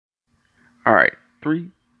Alright, three,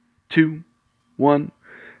 two, one.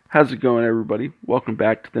 How's it going, everybody? Welcome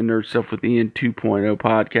back to the Nerd Stuff with Ian 2.0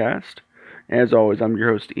 podcast. As always, I'm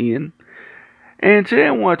your host, Ian. And today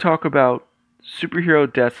I want to talk about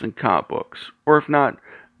superhero deaths in comic books. Or if not,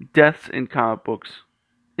 deaths in comic books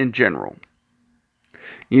in general.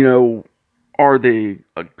 You know, are they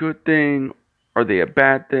a good thing? Are they a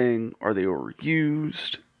bad thing? Are they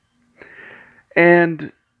overused?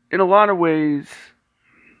 And in a lot of ways,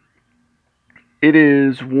 it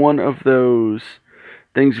is one of those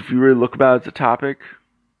things, if you really look about it as a topic,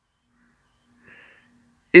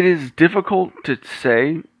 it is difficult to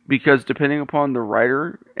say because depending upon the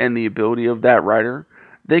writer and the ability of that writer,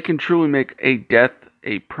 they can truly make a death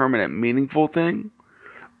a permanent, meaningful thing,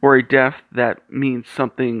 or a death that means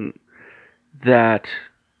something that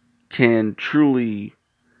can truly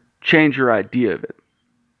change your idea of it.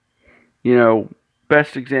 You know,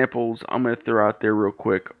 best examples I'm going to throw out there real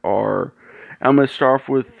quick are, I'm going to start off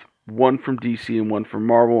with one from DC and one from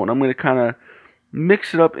Marvel, and I'm going to kind of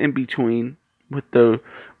mix it up in between with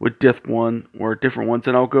death one or different ones,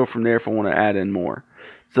 and I'll go from there if I want to add in more.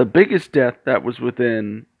 So the biggest death that was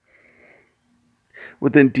within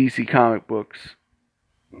DC comic books,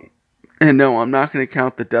 and no, I'm not going to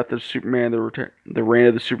count the death of Superman, the reign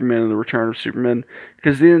of the Superman, and the return of Superman,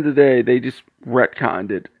 because at the end of the day, they just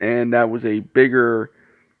retconned it, and that was a bigger,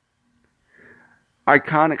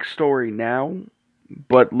 iconic story now,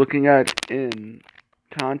 but looking at it in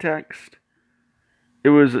context, it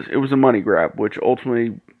was a money grab, which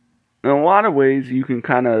ultimately, in a lot of ways, you can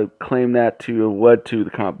kind of claim that to have led to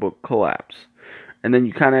the comic book collapse. And then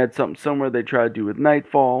you kind of had something similar they tried to do with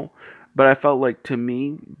Nightfall, but I felt like, to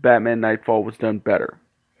me, Batman Nightfall was done better.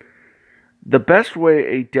 The best way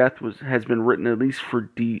a death has been written, at least for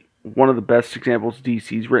one of the best examples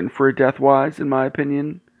DC's written for a death-wise, in my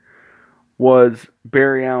opinion, was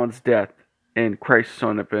Barry Allen's death in Crisis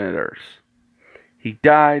on Infinite Earths. He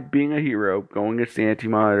died being a hero, going against the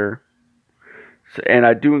Anti-Monitor. And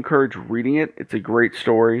I do encourage reading it. It's a great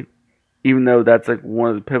story. Even though that's like one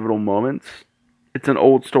of the pivotal moments. It's an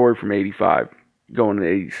old story from 85, going to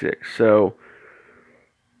 86. So,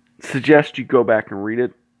 suggest you go back and read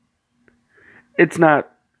it. It's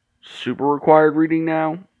not super required reading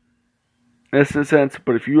now, in a sense.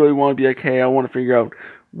 But if you really want to be like, hey, I want to figure out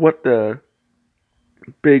what the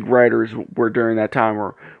big writers were during that time,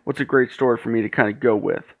 or what's a great story for me to kind of go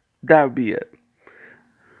with, that would be it.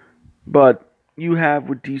 But you have,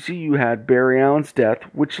 with DC, you had Barry Allen's death,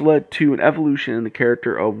 which led to an evolution in the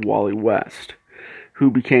character of Wally West, who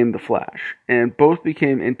became the Flash, and both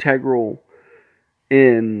became integral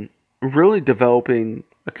in really developing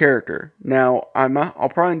a character. Now, I'll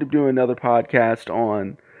probably end up doing another podcast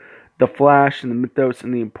on the Flash and the mythos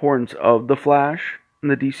and the importance of the Flash in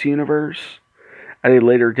the DC universe at a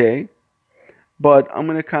later day, but I'm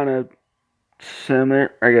going to kind of just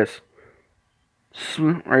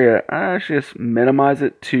minimize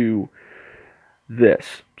it to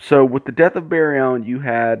this. So with the death of Barry Allen, you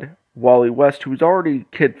had Wally West, who was already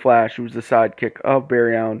Kid Flash, who was the sidekick of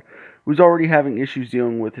Barry Allen, who was already having issues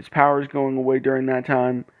dealing with his powers going away during that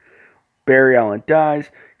time. Barry Allen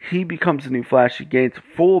dies. He becomes the new Flash. He gains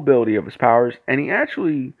full ability of his powers, and he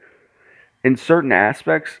actually, in certain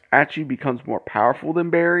aspects, actually becomes more powerful than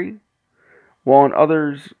Barry, while in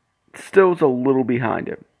others, still is a little behind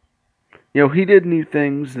him. You know, he did new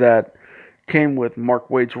things that came with Mark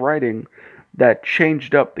Waid's writing that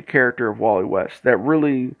changed up the character of Wally West, that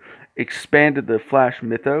really expanded the Flash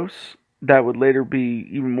mythos, that would later be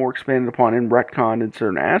even more expanded upon and retconned in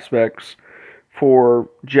certain aspects for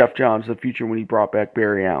Geoff Johns in the future when he brought back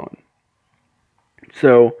Barry Allen.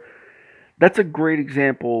 So, that's a great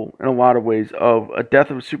example in a lot of ways of a death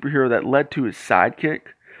of a superhero that led to his sidekick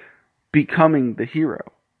becoming the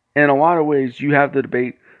hero. And in a lot of ways, you have the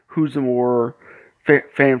debate who's the more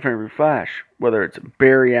fan-favorite Flash, whether it's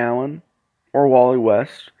Barry Allen or Wally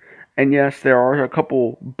West. And yes, there are a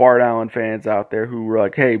couple Bart Allen fans out there who were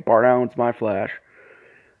like, hey, Bart Allen's my Flash,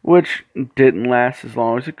 which didn't last as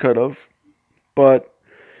long as it could have. But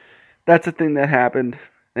that's a thing that happened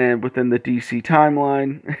and within the DC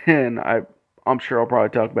timeline, and I'm sure I'll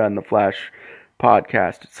probably talk about it in the Flash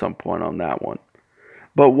podcast at some point on that one.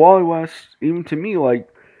 But Wally West, even to me, like,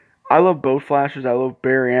 I love both Flashes. I love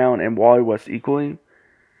Barry Allen and Wally West equally.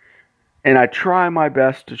 And I try my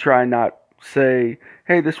best to try not say,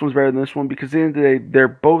 hey, this one's better than this one, because at the end of the day, they're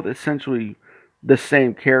both essentially the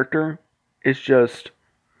same character. It's just,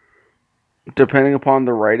 depending upon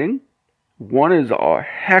the writing, one is a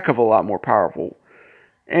heck of a lot more powerful.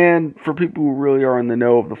 And for people who really are in the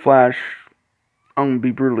know of the Flash, I'm going to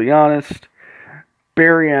be brutally honest,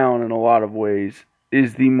 Barry Allen, in a lot of ways,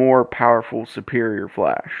 is the more powerful, superior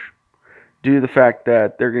Flash. Due to the fact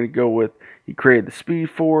that they're going to go with, he created the Speed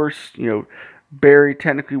Force, Barry,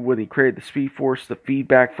 technically, when he created the Speed Force, the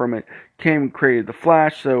feedback from it came and created the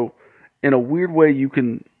Flash. So, in a weird way, you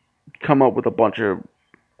can come up with a bunch of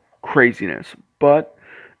craziness. But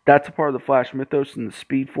that's a part of the Flash mythos and the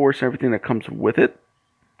Speed Force and everything that comes with it.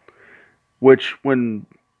 Which, when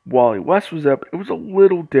Wally West was up, it was a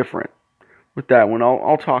little different with that one.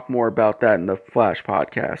 I'll talk more about that in the Flash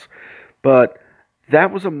podcast. But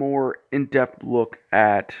that was a more in-depth look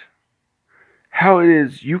at how it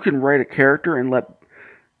is you can write a character and let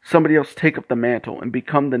somebody else take up the mantle and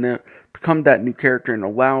become that new character and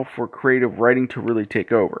allow for creative writing to really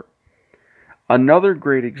take over. Another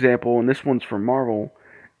great example, and this one's from Marvel,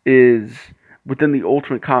 is within the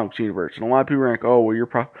Ultimate Comics universe. And a lot of people are like, oh, well, you're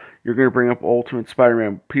going to bring up Ultimate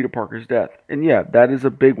Spider-Man, Peter Parker's death. And yeah, that is a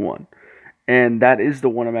big one. And that is the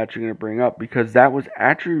one I'm actually going to bring up because that was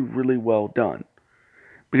actually really well done.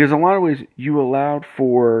 Because in a lot of ways, you allowed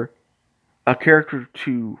for a character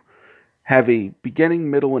to have a beginning,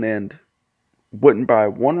 middle, and end written by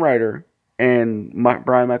one writer and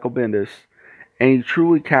Brian Michael Bendis, and he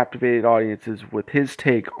truly captivated audiences with his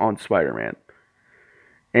take on Spider-Man.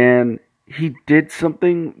 And he did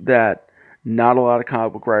something that not a lot of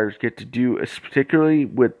comic book writers get to do, particularly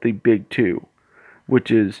with the big two, which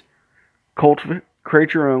is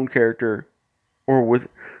create your own character, or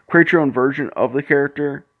create your own version of the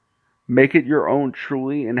character, make it your own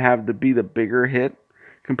truly, and have to be the bigger hit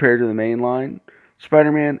compared to the main line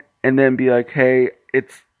Spider-Man, and then be like, hey,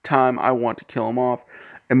 it's time, I want to kill him off,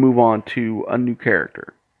 and move on to a new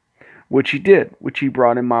character. Which he did, which he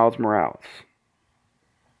brought in Miles Morales.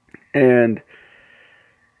 And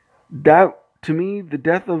that, to me, the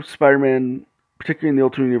death of Spider-Man, particularly in the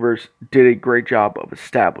Ultimate Universe, did a great job of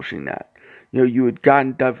establishing that. You had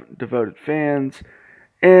gotten devoted fans,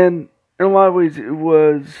 and in a lot of ways, it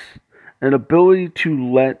was an ability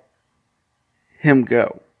to let him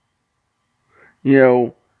go.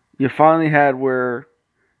 You finally had where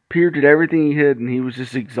Peter did everything he did, and he was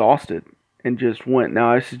just exhausted, and just went.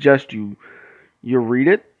 Now, I suggest you read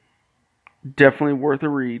it. Definitely worth a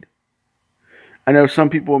read. I know some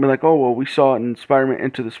people will be like, oh, well, we saw it in Spider-Man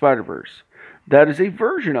Into the Spider-Verse. That is a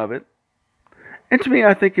version of it. And to me,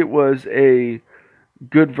 I think it was a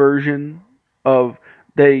good version of,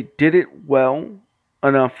 they did it well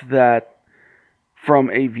enough that from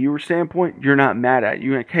a viewer standpoint, you're not mad at it.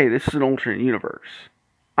 You're like, hey, this is an alternate universe.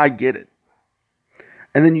 I get it.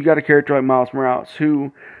 And then you got a character like Miles Morales,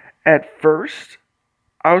 who, at first,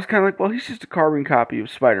 I was kind of like, well, he's just a carbon copy of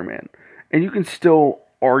Spider-Man. And you can still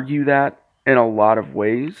argue that in a lot of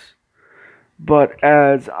ways. But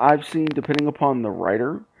as I've seen, depending upon the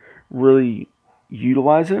writer really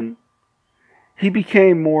utilize him, he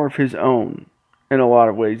became more of his own in a lot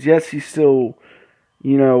of ways. Yes, he's still,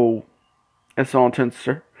 as all intents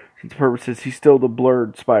and purposes, he's still the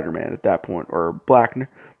blurred Spider-Man at that point, or black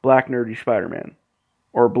nerdy Spider-Man,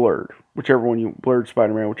 or blurred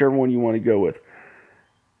Spider-Man, whichever one you want to go with.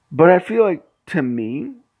 But I feel like, to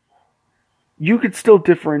me, you could still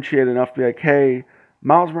differentiate enough to be like, hey,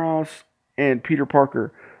 Miles Morales and Peter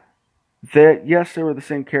Parker, that yes, they were the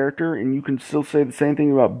same character, and you can still say the same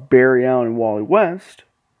thing about Barry Allen and Wally West,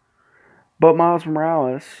 but Miles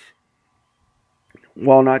Morales,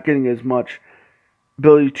 while not getting as much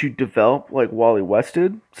ability to develop like Wally West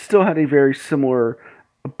did, still had a very similar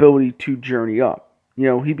ability to journey up.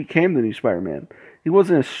 He became the new Spider-Man. He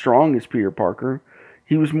wasn't as strong as Peter Parker.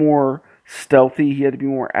 He was more stealthy. He had to be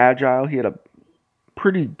more agile. He had a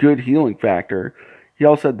pretty good healing factor. He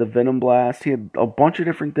also had the Venom Blast. He had a bunch of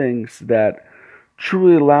different things that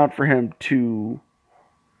truly allowed for him to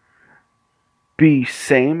be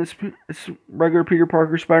same as regular Peter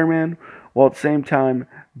Parker Spider-Man, while at the same time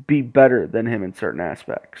be better than him in certain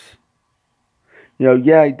aspects.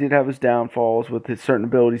 Yeah, he did have his downfalls with his certain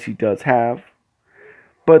abilities he does have,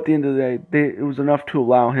 but at the end of the day, it was enough to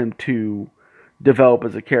allow him to develop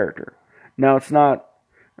as a character. Now, it's not,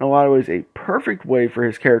 in a lot of ways, a perfect way for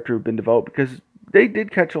his character to have been developed, because they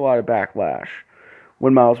did catch a lot of backlash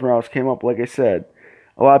when Miles Morales came up. Like I said,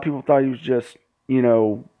 a lot of people thought he was just, in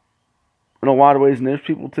a lot of ways, and there's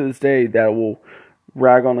people to this day that will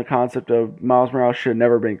rag on the concept of Miles Morales should have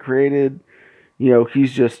never been created.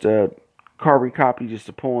 He's just a carbon copy just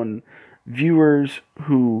to pull in viewers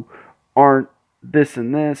who aren't this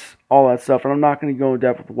and this, all that stuff. And I'm not going to go in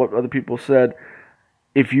depth with what other people said.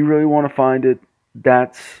 If you really want to find it,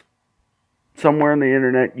 that's somewhere on the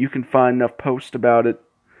internet. You can find enough posts about it.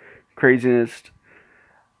 Craziness.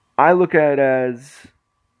 I look at it as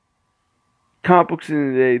comic books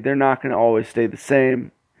in the day, they're not going to always stay the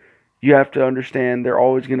same. You have to understand they're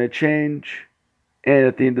always going to change, and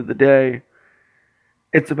at the end of the day,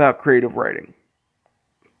 it's about creative writing.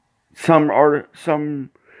 Some writers,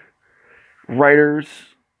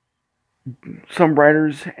 some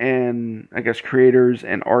writers, and I guess creators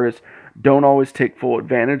and artists don't always take full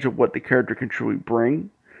advantage of what the character can truly bring,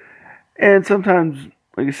 and sometimes,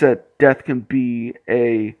 like I said, death can be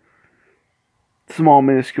a small,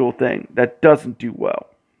 minuscule thing that doesn't do well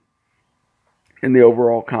in the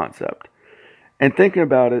overall concept. And thinking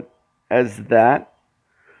about it as that,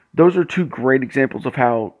 those are two great examples of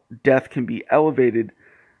how death can be elevated,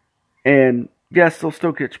 and yes, they'll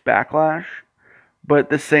still get backlash, but at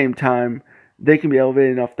the same time, they can be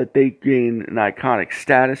elevated enough that they gain an iconic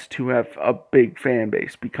status to have a big fan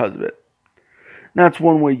base because of it. Now, that's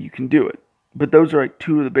one way you can do it, but those are like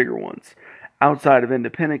two of the bigger ones. Outside of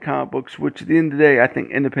independent comic books, which at the end of the day, I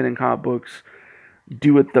think independent comic books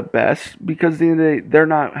do it the best, because at the end of the day, they're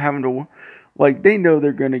not having to, like, they know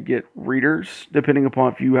they're going to get readers, depending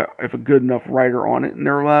upon if you have a good enough writer on it, and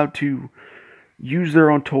they're allowed to use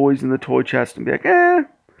their own toys in the toy chest and be like,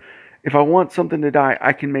 if I want something to die,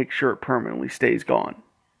 I can make sure it permanently stays gone.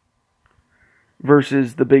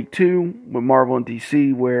 Versus the big two with Marvel and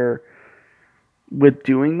DC, where with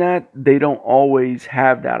doing that, they don't always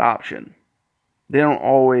have that option. They don't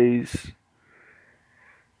always,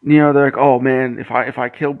 they're like, oh man, if I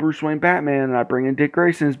kill Bruce Wayne Batman and I bring in Dick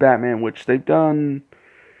Grayson as Batman, which they've done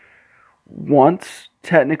once,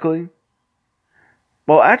 technically.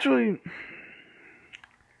 Well, actually,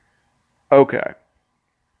 okay.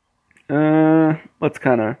 Let's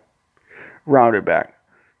kind of round it back.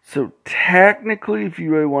 So technically, if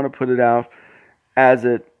you really want to put it out as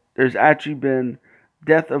it, there's actually been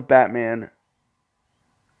Death of Batman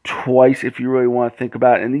twice, if you really want to think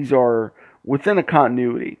about it, and these are within a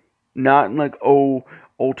continuity, not in like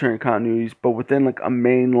alternate continuities, but within like a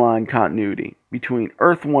mainline continuity between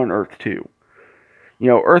Earth 1 and Earth 2.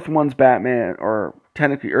 Earth 1's Batman, or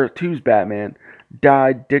technically Earth 2's Batman,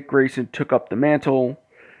 died. Dick Grayson took up the mantle.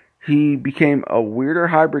 He became a weirder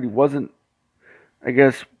hybrid. He wasn't, I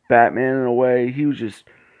guess, Batman in a way. He was just,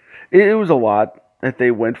 it was a lot that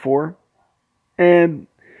they went for. And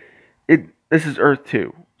this is Earth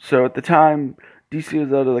 2. So at the time, DC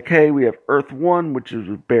was out of the K. We have Earth 1, which is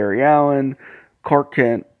with Barry Allen, Clark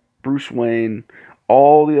Kent, Bruce Wayne,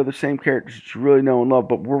 all the other same characters that you really know and love,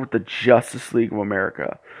 but we're with the Justice League of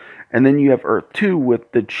America. And then you have Earth 2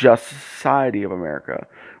 with the Justice Society of America,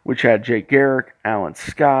 which had Jay Garrick, Alan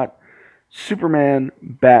Scott, Superman,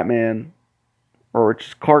 Batman, or which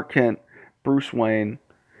is Clark Kent, Bruce Wayne,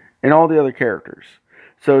 and all the other characters.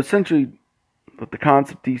 So essentially, what the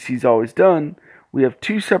concept DC's always done, we have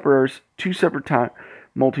two separate time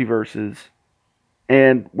multiverses,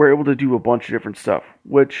 and we're able to do a bunch of different stuff,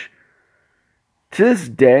 which to this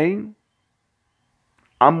day,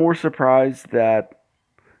 I'm more surprised that,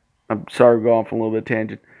 I'm sorry to go off on a little bit of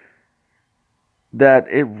tangent, that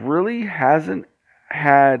it really hasn't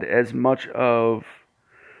had as much of,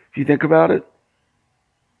 if you think about it,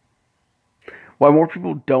 why more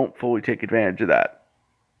people don't fully take advantage of that.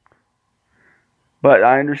 But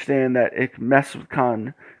I understand that it can mess with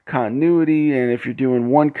continuity, and if you're doing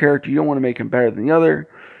one character, you don't want to make him better than the other,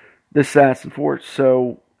 this, that, and forth.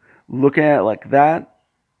 So, looking at it like that,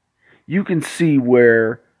 you can see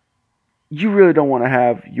where you really don't want to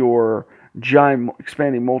have your giant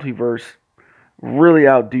expanding multiverse really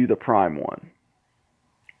outdo the prime one.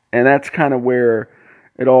 And that's kind of where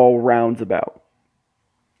it all rounds about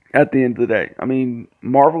at the end of the day. I mean,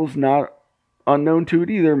 Marvel's not unknown to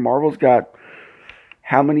it either. Marvel's got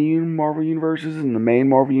how many Marvel universes? And the main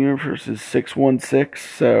Marvel universe is 616.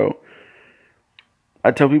 So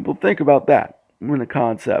I tell people to think about that in the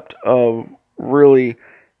concept of really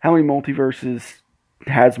how many multiverses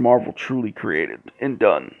has Marvel truly created and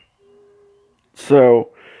done. So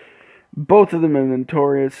both of them are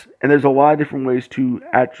notorious, and there's a lot of different ways to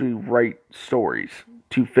actually write stories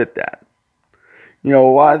to fit that. A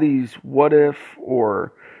lot of these what if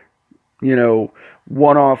or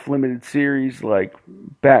one-off limited series like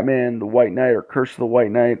Batman the White Knight or Curse of the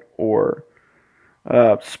White Knight or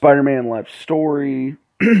Spider-Man Life Story,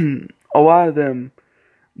 a lot of them,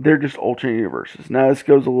 they're just alternate universes. Now this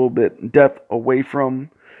goes a little bit in depth away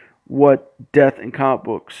from what death of comic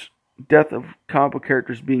book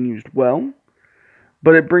characters being used well,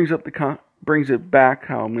 but it brings it back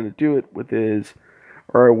how I'm going to do it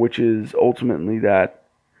which is ultimately that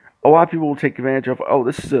a lot of people will take advantage of,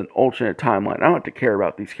 this is an alternate timeline. I don't have to care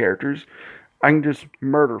about these characters. I can just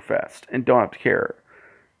murder fest and don't have to care.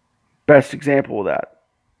 Best example of that,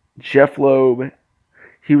 Jeff Loeb,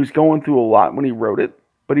 he was going through a lot when he wrote it,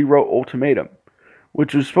 but he wrote Ultimatum,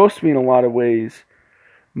 which was supposed to be in a lot of ways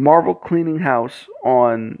Marvel cleaning house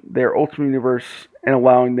on their Ultimate Universe and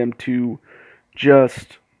allowing them to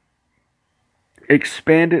just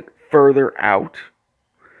expand it further out.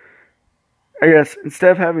 I guess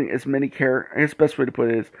instead of having as many characters, I guess the best way to put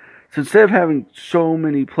it is, so instead of having so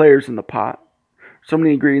many players in the pot, so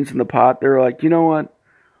many ingredients in the pot, they're like, you know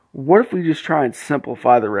what if we just try and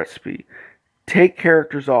simplify the recipe? Take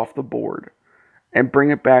characters off the board and bring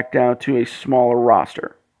it back down to a smaller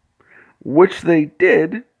roster. Which they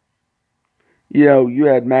did. You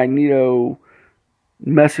had Magneto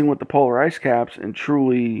messing with the polar ice caps and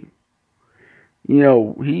truly,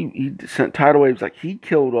 he sent tidal waves. Like, he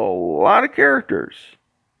killed a lot of characters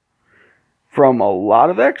from a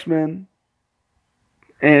lot of X-Men.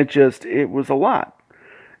 And it was a lot.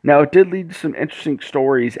 Now, it did lead to some interesting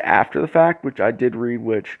stories after the fact, which I did read,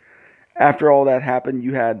 which after all that happened,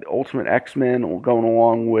 you had Ultimate X-Men going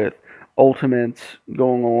along with Ultimates,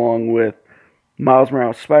 going along with Miles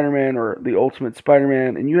Morales Spider-Man or the Ultimate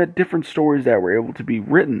Spider-Man, and you had different stories that were able to be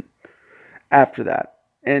written after that.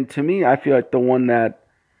 And to me, I feel like the one that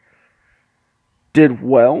did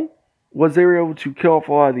well was they were able to kill off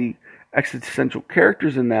a lot of the existential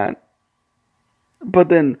characters in that, but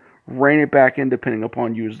then rein it back in depending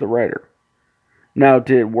upon you as the writer. Now,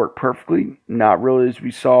 did it work perfectly? Not really, as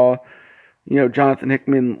we saw. Jonathan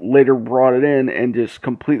Hickman later brought it in and just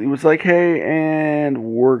completely was like, hey, and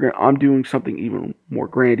I'm doing something even more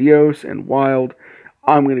grandiose and wild.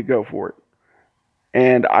 I'm going to go for it.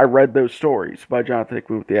 And I read those stories by Jonathan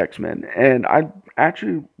Hickman with the X-Men. And I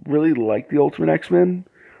actually really liked the Ultimate X-Men,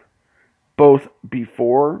 both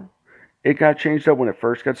before it got changed up when it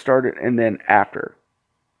first got started and then after.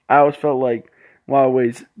 I always felt like, in a lot of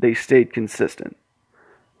ways, they stayed consistent.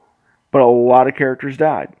 But a lot of characters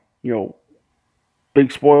died.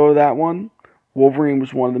 Big spoiler of that one, Wolverine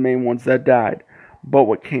was one of the main ones that died. But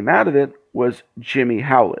what came out of it was Jimmy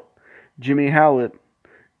Howlett. Jimmy Howlett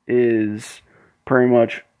is pretty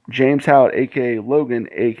much James Howlett, a.k.a. Logan,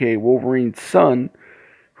 a.k.a. Wolverine's son,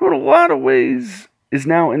 who in a lot of ways is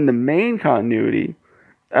now in the main continuity.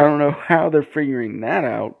 I don't know how they're figuring that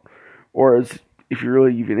out, or if he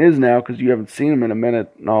really even is now, because you haven't seen him in a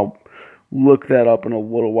minute, and I'll look that up in a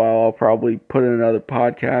little while. I'll probably put in another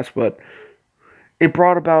podcast, but it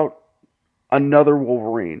brought about another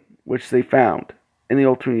Wolverine, which they found in the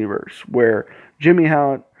Ultimate Universe, where Jimmy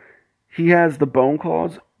Howlett, he has the bone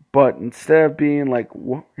claws, but instead of being like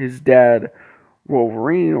his dad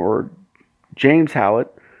Wolverine or James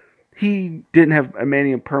Howlett, he didn't have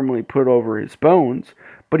adamantium permanently put over his bones,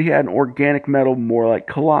 but he had an organic metal more like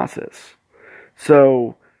Colossus.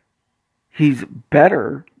 So he's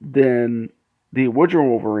better than the original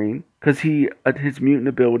Wolverine because his mutant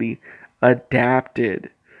ability adapted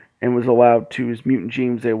and was allowed to, his mutant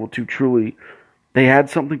gene was able to truly, they had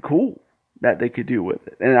something cool that they could do with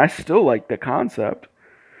it. And I still like the concept,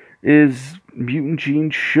 is mutant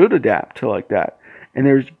genes should adapt to like that. And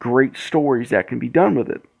there's great stories that can be done with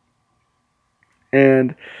it.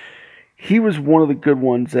 And he was one of the good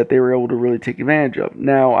ones that they were able to really take advantage of.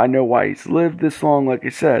 Now, I know why he's lived this long, like I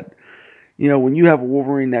said. When you have a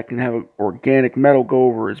Wolverine that can have organic metal go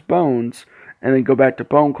over his bones, and then go back to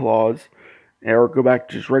bone claws, or go back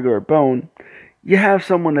to just regular bone, you have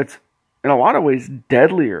someone that's, in a lot of ways,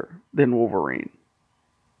 deadlier than Wolverine.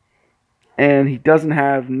 And he doesn't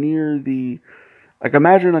have near the,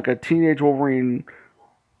 imagine a teenage Wolverine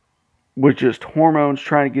with just hormones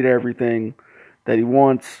trying to get everything that he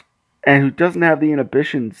wants, and who doesn't have the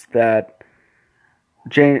inhibitions that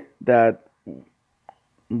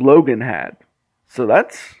Logan had. So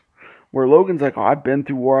that's where Logan's like, oh, I've been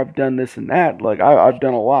through war, I've done this and that. I've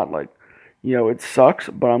done a lot. It sucks,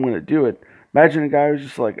 but I'm going to do it. Imagine a guy who's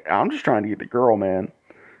just like, I'm just trying to get the girl, man.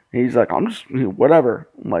 And he's like, I'm just, whatever.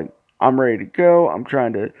 I'm like, I'm ready to go. I'm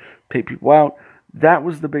trying to pay people out. That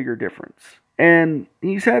was the bigger difference. And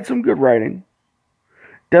he's had some good writing.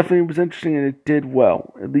 Definitely was interesting, and it did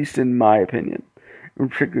well, at least in my opinion, in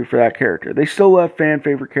particular for that character. They still left fan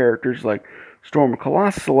favorite characters like Storm and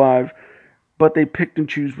Colossus alive, but they picked and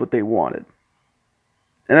chose what they wanted.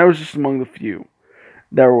 And that was just among the few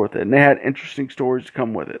that were with it. And they had interesting stories to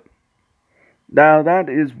come with it. Now, that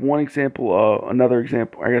is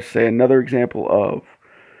another example of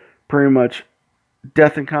pretty much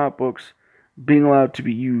death in comic books being allowed to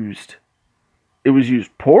be used. It was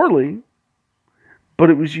used poorly, but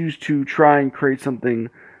it was used to try and create something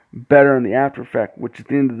better in the after effect, which at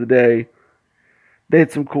the end of the day, they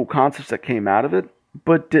had some cool concepts that came out of it,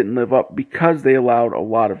 but didn't live up because they allowed a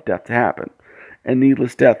lot of death to happen. And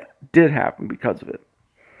needless death did happen because of it.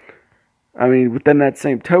 I mean, within that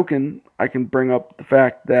same token, I can bring up the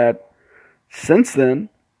fact that Since then,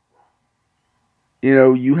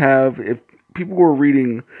 you have, if people were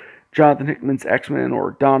reading Jonathan Hickman's X-Men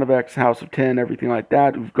or Dawn of X, House of 10, everything like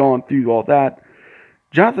that, who've gone through all that,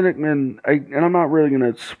 Jonathan Hickman, and I'm not really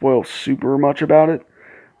going to spoil super much about it,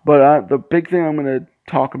 but the big thing I'm going to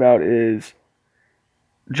talk about is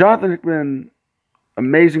Jonathan Hickman,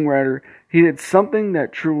 amazing writer. He did something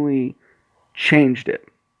that truly changed it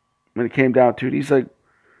when it came down to it. He's like,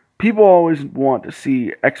 people always want to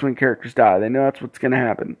see X-Men characters die. They know that's what's going to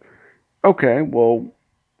happen. Okay, well,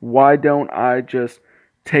 why don't I just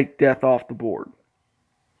take death off the board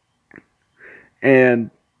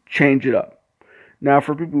and change it up? Now,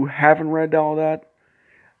 for people who haven't read all that,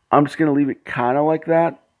 I'm just going to leave it kind of like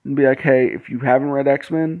that and be like, hey, if you haven't read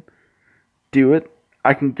X-Men, do it.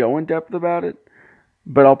 I can go in depth about it,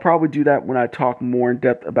 but I'll probably do that when I talk more in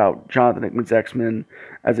depth about Jonathan Hickman's X-Men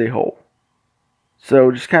as a whole.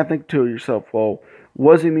 So just kind of think to yourself, well,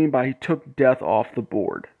 what does he mean by he took death off the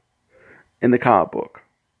board in the comic book?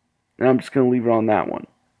 And I'm just going to leave it on that one.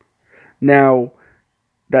 Now,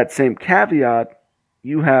 that same caveat,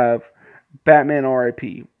 you have Batman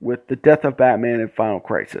R.I.P. with the death of Batman in Final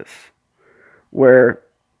Crisis, where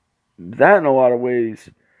that in a lot of ways,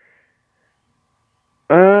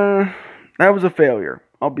 that was a failure,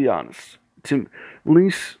 I'll be honest. At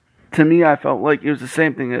least to me, I felt like it was the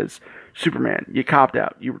same thing as Superman. You copped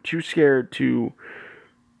out. You were too scared to,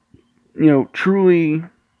 truly,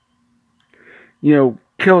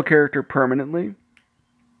 kill a character permanently.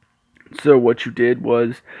 So what you did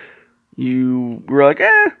was you were like,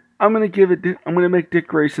 I'm gonna make Dick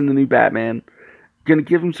Grayson the new Batman. Gonna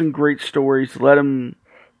give him some great stories, let him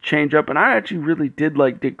change up. And I actually really did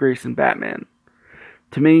like Dick Grayson Batman.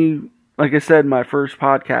 To me, like I said in my first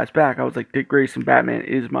podcast back, I was like, Dick Grayson Batman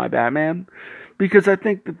is my Batman. Because I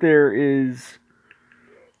think that there is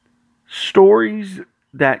stories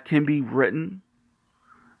that can be written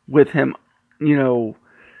with him. You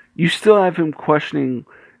still have him questioning,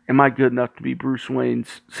 am I good enough to be Bruce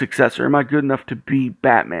Wayne's successor? Am I good enough to be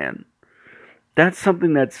Batman? That's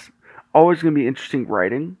something that's always going to be interesting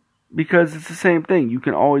writing, because it's the same thing. You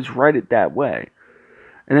can always write it that way.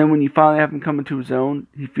 And then when you finally have him come into his own,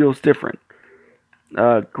 he feels different.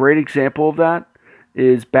 A great example of that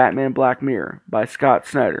is Batman Black Mirror by Scott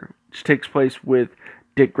Snyder, which takes place with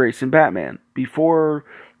Dick Grayson Batman. Before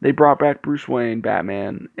they brought back Bruce Wayne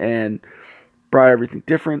Batman and brought everything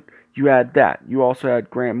different, you had that. You also had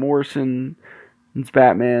Grant Morrison's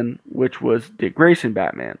Batman, which was Dick Grayson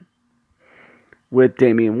Batman, with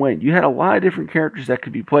Damian Wayne. You had a lot of different characters that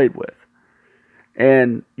could be played with.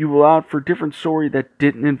 And you allowed for different story that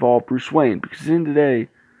didn't involve Bruce Wayne. Because at the end of the day,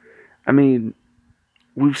 I mean,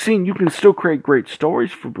 we've seen you can still create great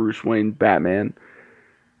stories for Bruce Wayne Batman.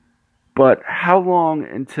 But how long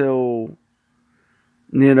until,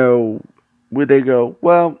 would they go,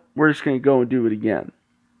 well, we're just going to go and do it again?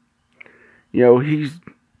 There's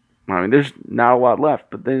not a lot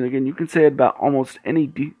left. But then again, you can say it about almost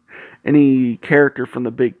any character from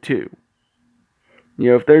the big two.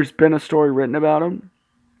 If there's been a story written about him,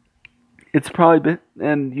 it's probably been,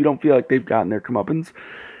 and you don't feel like they've gotten their comeuppance,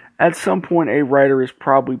 at some point a writer has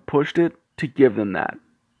probably pushed it to give them that.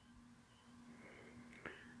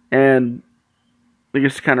 And I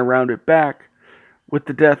guess to kind of round it back, with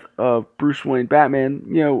the death of Bruce Wayne Batman,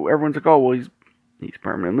 everyone's like, oh, well, he's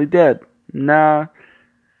permanently dead. Nah.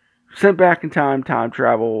 Sent back in time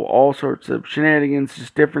travel, all sorts of shenanigans,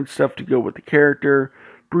 just different stuff to go with the character.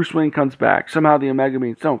 Bruce Wayne comes back. Somehow the Omega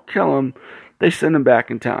Beings don't kill him. They send him back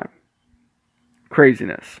in time.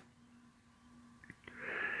 Craziness.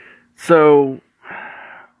 So,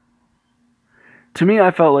 to me,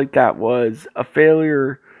 I felt like that was a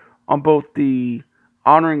failure on both the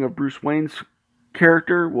honoring of Bruce Wayne's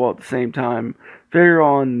character, while at the same time, failure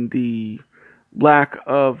on the lack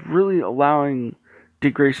of really allowing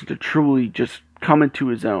Dick Grayson to truly just come into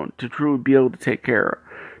his own, to truly be able to take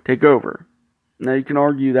over. Now, you can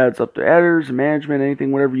argue that it's up to editors, management,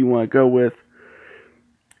 anything, whatever you want to go with.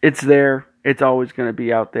 It's there. It's always going to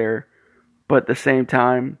be out there. But at the same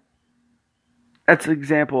time, that's an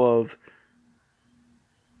example of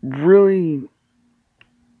really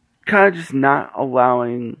kind of just not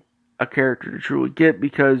allowing a character to truly get,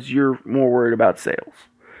 because you're more worried about sales.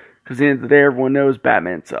 Because at the end of the day, everyone knows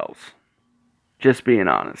Batman sells. Just being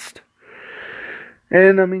honest.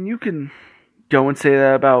 And, you can go and say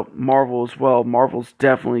that about Marvel as well. Marvel's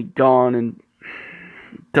definitely gone and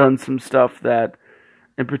done some stuff that,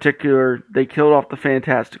 in particular, they killed off the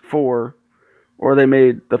Fantastic Four, or they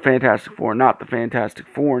made the Fantastic Four not the Fantastic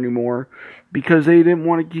Four anymore, because they didn't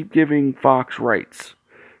want to keep giving Fox rights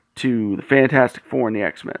to the Fantastic Four and the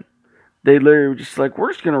X-Men. They literally were just like,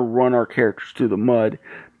 we're just going to run our characters through the mud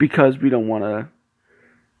because we don't want to,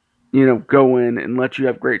 go in and let you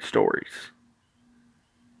have great stories.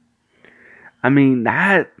 I mean,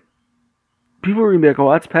 that, people are going to be like,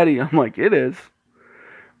 oh, that's petty. I'm like, it is.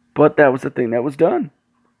 But that was the thing that was done.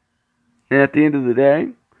 And at the end of the day,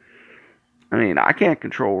 I mean, I can't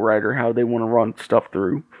control a writer how they want to run stuff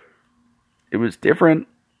through. It was different.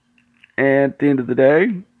 And at the end of the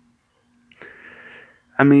day,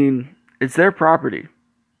 I mean, it's their property.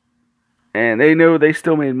 And they know they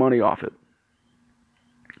still made money off it.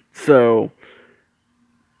 So,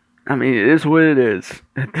 I mean, it is what it is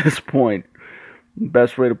at this point.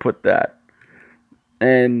 Best way to put that.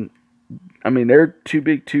 And, I mean, they're too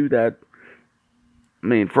big too that, I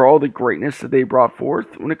mean, for all the greatness that they brought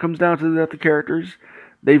forth, when it comes down to the characters,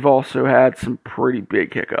 they've also had some pretty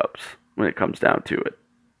big hiccups when it comes down to it.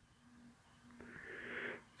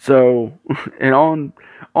 So, and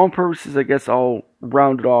on purposes, I guess I'll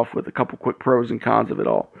round it off with a couple quick pros and cons of it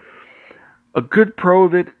all. A good pro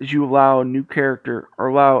of it is you allow a new character or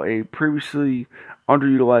allow a previously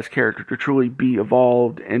underutilized character to truly be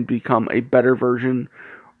evolved and become a better version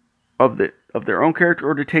of their own character,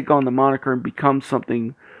 or to take on the moniker and become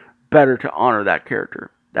something better to honor that character.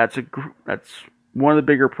 That's one of the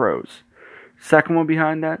bigger pros. Second one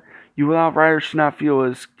behind that, you allow writers to not feel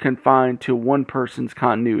as confined to one person's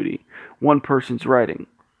continuity, one person's writing.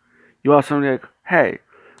 You allow somebody like, hey,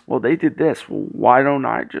 well, they did this. Well, why don't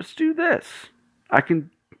I just do this? I can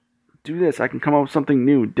do this. I can come up with something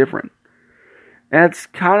new, different. And that's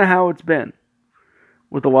kind of how it's been.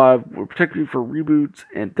 With a lot of, particularly for reboots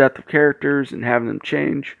and death of characters and having them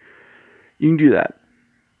change, you can do that.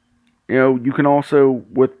 You can also,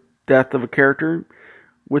 with death of a character,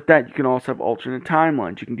 with that you can also have alternate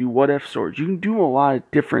timelines. You can do what-if stories. You can do a lot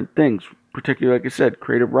of different things, particularly, like I said,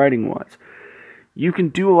 creative writing-wise. You can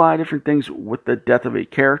do a lot of different things with the death of a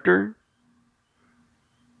character,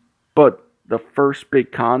 but the first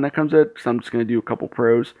big con that comes out, because I'm just going to do a couple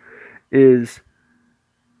pros, is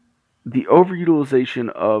the overutilization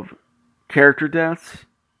of character deaths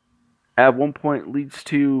at one point leads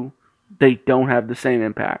to they don't have the same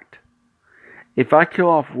impact. If I kill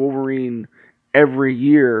off Wolverine every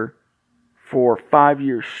year for 5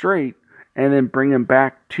 years straight and then bring him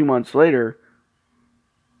back 2 months later,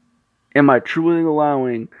 am I truly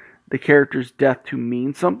allowing the character's death to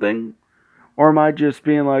mean something? Or am I just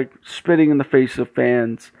being like spitting in the face of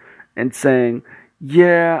fans and saying,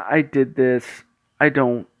 yeah, I did this. I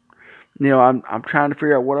don't. I'm trying to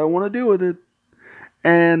figure out what I want to do with it.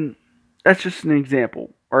 And that's just an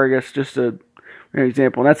example. Or I guess just an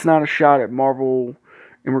example. And that's not a shot at Marvel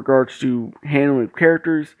in regards to handling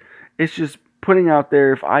characters. It's just putting out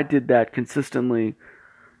there, if I did that consistently,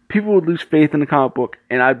 people would lose faith in the comic book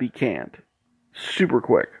and I'd be canned. Super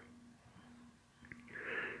quick.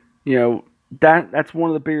 That's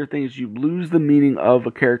one of the bigger things. You lose the meaning of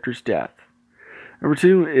a character's death. Number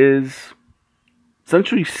two is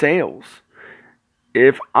essentially sales.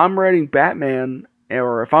 If I'm writing Batman,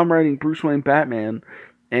 or if I'm writing Bruce Wayne Batman,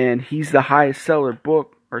 and he's the highest selling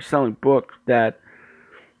book that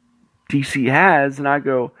DC has, and I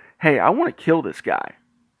go, hey, I want to kill this guy.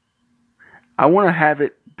 I want to have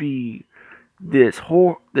it be this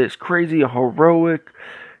crazy heroic.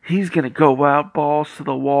 He's gonna go out balls to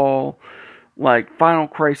the wall, like Final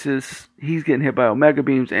Crisis. He's getting hit by Omega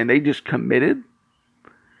beams, and they just committed.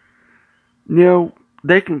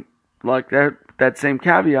 They can, like that same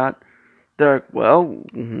caveat, they're like, well,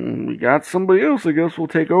 we got somebody else, I guess we'll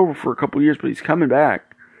take over for a couple years, but he's coming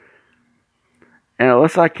back. And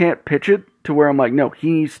unless I can't pitch it to where I'm like, no, he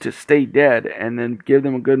needs to stay dead, and then give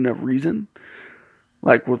them a good enough reason,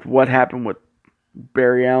 like with what happened with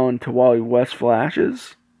Barry Allen to Wally West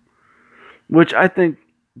Flashes, which I think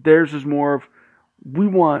theirs is more of,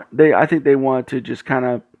 I think they want to just kind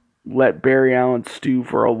of let Barry Allen stew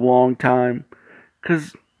for a long time,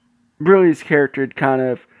 because really his character had kind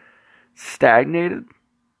of stagnated.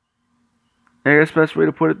 I guess best way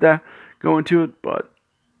to put it that, go into it, but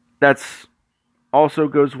that's also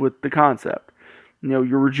goes with the concept. You're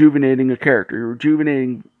rejuvenating a character, you're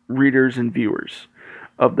rejuvenating readers and viewers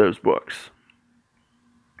of those books.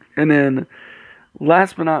 And then,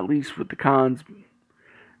 last but not least with the cons,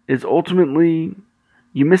 is ultimately,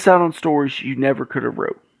 you miss out on stories you never could have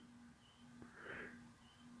wrote.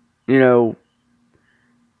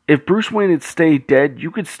 If Bruce Wayne had stayed dead,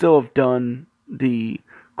 you could still have done the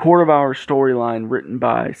Court of Owls storyline written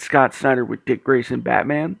by Scott Snyder with Dick Grayson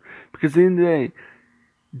Batman, because at the end of the day,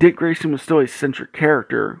 Dick Grayson was still a central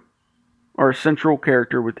character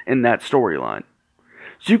within that storyline.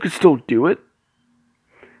 So you could still do it,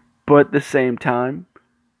 but at the same time,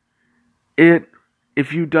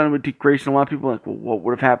 if you'd done it with Dick Grayson, a lot of people are like, well, what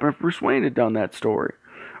would have happened if Bruce Wayne had done that story?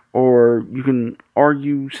 Or you can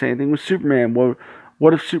argue same thing with Superman.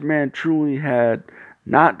 What if Superman truly had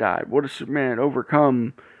not died? What if Superman had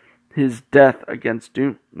overcome his death against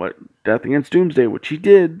Doomsday, which he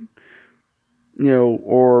did,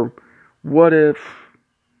 or what if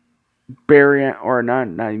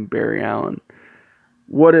not even Barry Allen,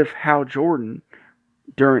 what if Hal Jordan,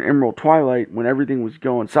 during Emerald Twilight, when everything was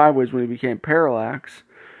going sideways, when he became Parallax,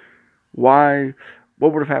 what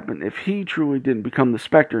would have happened if he truly didn't become the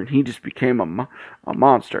Spectre and he just became a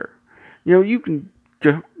monster? You can,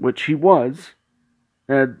 which he was,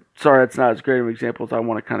 and sorry, that's not as great of an example as I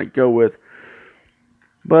want to kind of go with,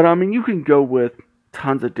 but I mean, you can go with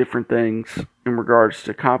tons of different things in regards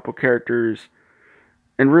to comic book characters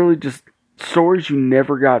and really just stories you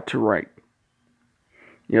never got to write.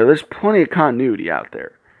 There's plenty of continuity out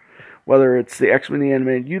there. Whether it's the X-Men the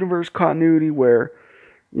Animated Universe continuity where,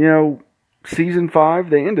 season 5,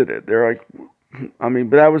 they ended it. They're like,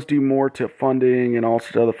 but that was due more to funding and all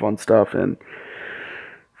sorts of other fun stuff and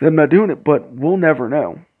them not doing it, but we'll never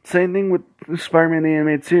know. Same thing with Spider-Man the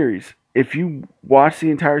Animated Series. If you watch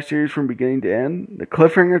the entire series from beginning to end, the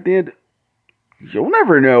cliffhanger at the end, you'll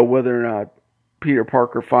never know whether or not Peter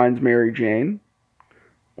Parker finds Mary Jane.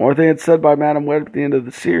 Only thing that's said by Madam Web at the end of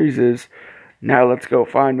the series is, now let's go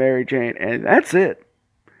find Mary Jane. And that's it.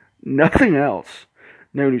 Nothing else.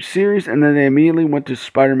 No new series. And then they immediately went to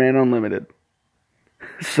Spider-Man Unlimited.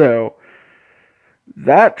 So,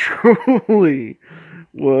 that truly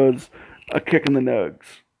was a kick in the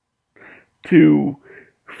nugs to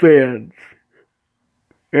fans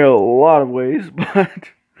in a lot of ways. But,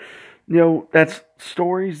 that's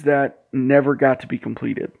stories that never got to be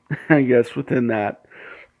completed, I guess, within that.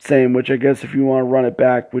 Same, which I guess if you want to run it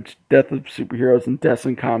back, which Death of Superheroes and Death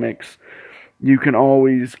in Comics, you can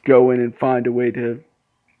always go in and find a way to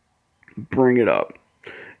bring it up.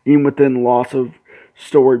 Even within loss of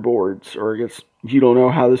storyboards, or I guess you don't know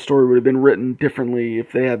how the story would have been written differently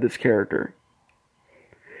if they had this character.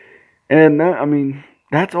 And that,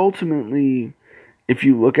 that's ultimately, if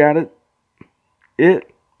you look at it,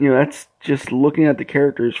 that's just looking at the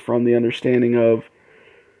characters from the understanding of,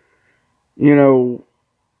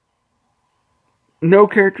 no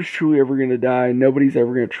character's truly ever going to die. Nobody's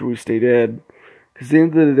ever going to truly stay dead. Because at the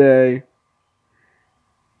end of the day,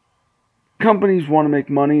 companies want to make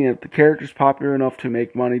money, and if the character's popular enough to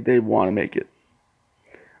make money, they want to make it.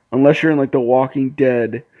 Unless you're in like The Walking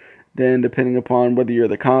Dead, then depending upon whether you're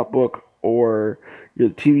the comic book or you're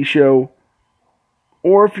the TV show,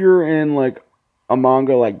 or if you're in like a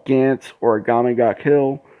manga like Gantz or Agami Ga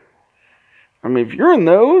Kill, if you're in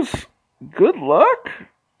those, good luck.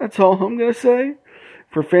 That's all I'm going to say.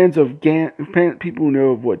 For fans of Gantz, people who know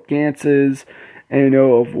of what Gantz is, and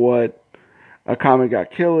know of what Akame ga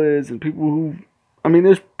Kill is, and people who,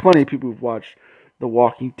 there's plenty of people who've watched The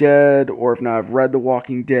Walking Dead, or if not, have read The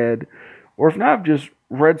Walking Dead, or if not, have just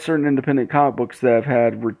read certain independent comic books that have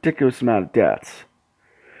had ridiculous amount of deaths.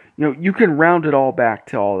 You can round it all back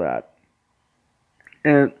to all that.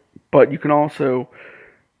 But you can also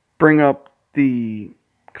bring up the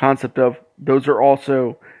concept of those are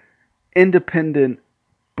also independent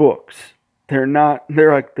books. They're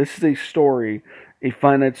like, this is a story, a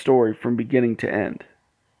finite story from beginning to end.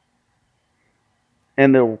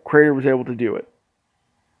 And the creator was able to do it.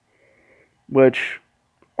 Which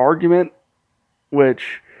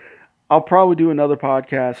I'll probably do another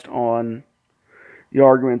podcast on the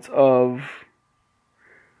arguments of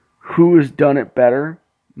who has done it better,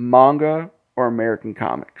 manga or American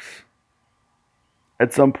comics.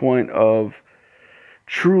 At some point of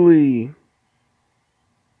truly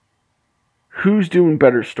who's doing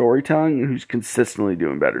better storytelling and who's consistently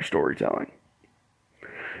doing better storytelling.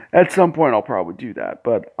 At some point I'll probably do that,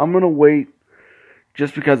 but I'm going to wait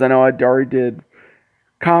just because I know I already did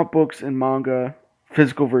comic books and manga,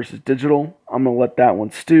 physical versus digital. I'm going to let that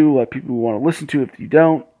one stew, let people who want to listen to it. If you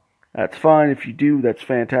don't, that's fine. If you do, that's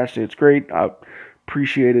fantastic. It's great. I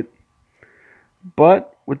appreciate it.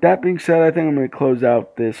 But with that being said, I think I'm going to close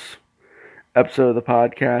out this episode of the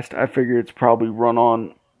podcast. I figure it's probably run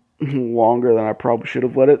on longer than I probably should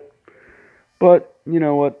have let it. But you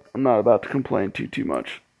know what? I'm not about to complain too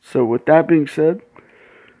much. So with that being said,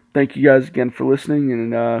 thank you guys again for listening.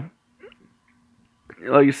 And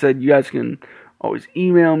like I said, you guys can always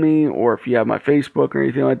email me, or if you have my Facebook or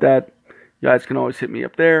anything like that, you guys can always hit me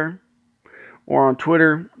up there. Or on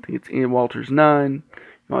Twitter, I think it's Ian Walters 9. You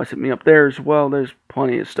can always hit me up there as well. There's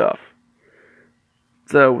plenty of stuff.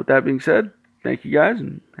 So with that being said, thank you guys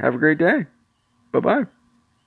and have a great day. Bye-bye.